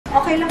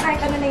Okay lang kahit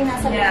ano na yung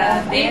nasa loob.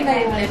 Yeah, Ayun na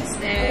yun.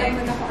 lipstick,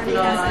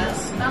 gloss,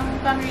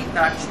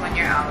 pang-retouch when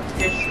you're out.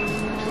 Tissue,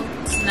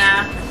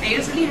 snack. I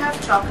usually have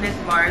chocolate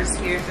bars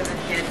here for the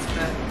kids,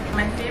 but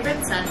my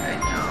favorite scent right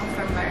now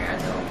from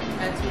Mariado.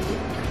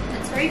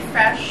 It's very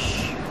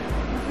fresh.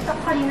 Ito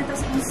ko kanina,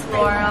 tapos yung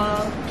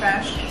floral,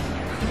 fresh,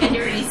 and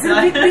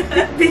Eureka.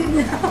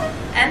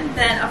 And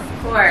then, of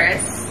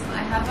course,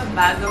 I have a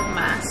bag of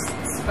masks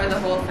for the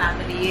whole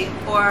family.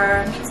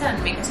 Or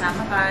minsan, may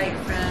kasama ka, your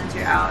friends,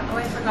 you're out.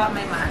 Oh, I forgot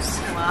my mask.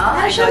 Well,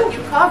 I got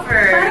you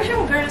covered. Parang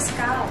siyang Girl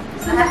Scout.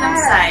 Lahat ng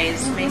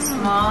size. May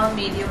small,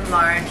 medium,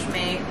 large.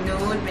 May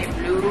nude, may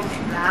blue,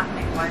 may black,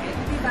 may white.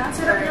 Diba?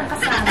 Sarap ng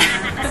kasama.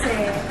 Kasi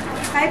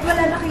kahit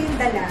wala na kayong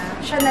dala,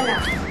 siya na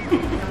lang.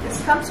 This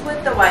comes with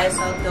the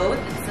YSL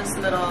tote. It's this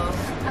little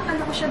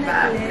Akala ko siya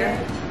na bag ulit.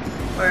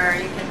 where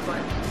you can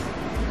put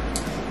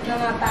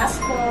Mga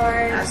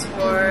passports,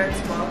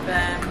 ball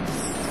pens.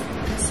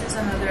 This is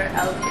another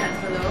LV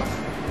envelope.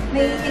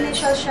 May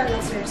initials siya,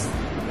 losers.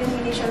 Yung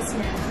initials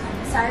niya.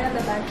 Sarah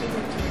the Bad Kid.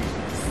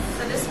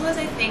 So this was,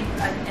 I think,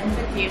 an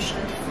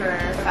invitation for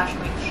Fashion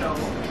Week show.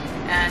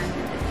 And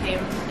it came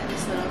in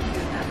this little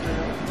cute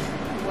envelope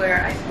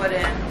where I put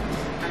in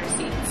my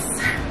receipts.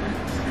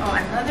 Oh,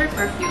 another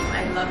perfume.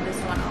 I love this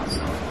one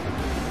also.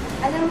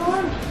 Alam mo,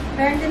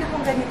 meron din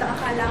akong ganito.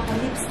 Akala ko,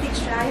 lipstick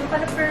siya. Yung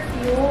pala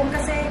perfume.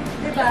 Kasi,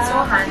 diba, It's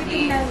so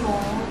handy. titignan mo.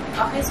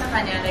 Okay sa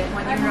kanya, like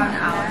when you run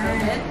out of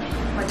it,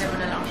 pwede mo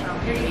na lang siyang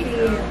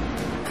refill.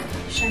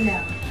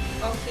 Chanel.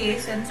 Okay,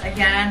 since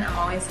again, I'm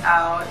always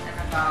out and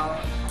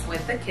about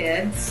with the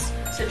kids,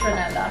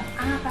 citronella.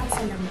 Para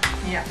sa laman.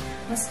 Yeah.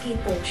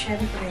 Mosquito,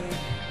 syempre.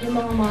 Yung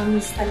mga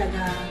mommies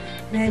talaga,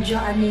 medyo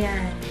ano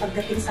yan,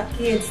 pagdating sa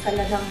kids,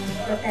 talagang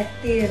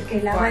protective.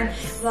 Kailangan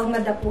huwag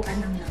madapuan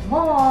ng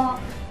lamok.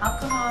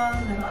 Alcohol,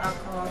 no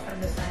alcohol from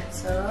the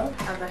pencil.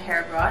 Have a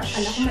hairbrush.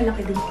 Alam ko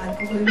malaki din yung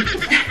alcohol.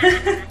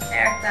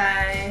 Hair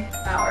tie,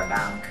 power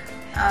bank.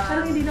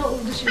 Parang hindi na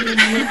ubus yun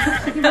yun.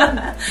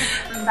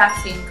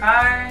 Vaccine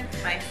card,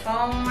 my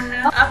phone.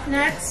 Up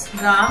next,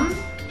 gum.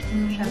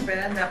 Siyempre,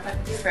 dapat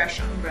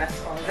fresh ang breath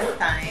all the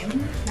time.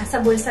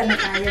 Nasa bulsa na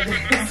tayo.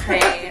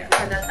 Okay,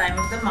 for the time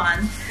of the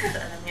month.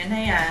 Alam niyo na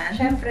yan.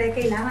 Siyempre,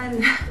 kailangan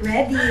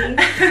ready.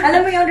 Alam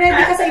mo yung ready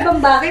ka sa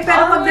ibang bagay,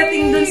 pero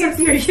pagdating dun sa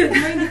period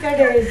mo, hindi ka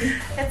ready.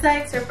 It's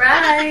like,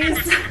 surprise!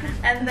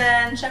 And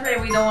then,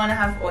 siyempre, we don't want to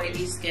have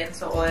oily skin,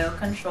 so oil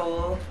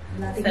control,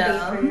 Blotting film,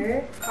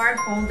 paper. card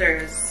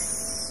holders.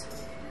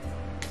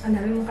 Ang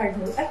dami mong card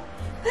holder. Ay,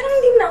 parang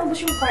hindi naubos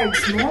yung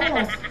cards mo.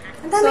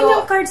 Ang dami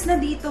yung cards na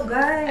dito,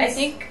 guys. I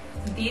think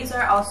these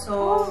are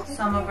also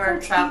some of our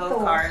travel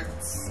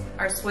cards.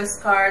 Our Swiss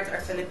cards, our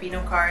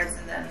Filipino cards,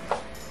 and then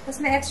Tapos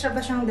may extra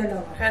ba siyang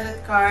dalawa? credit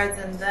cards,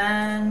 and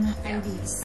then IDs.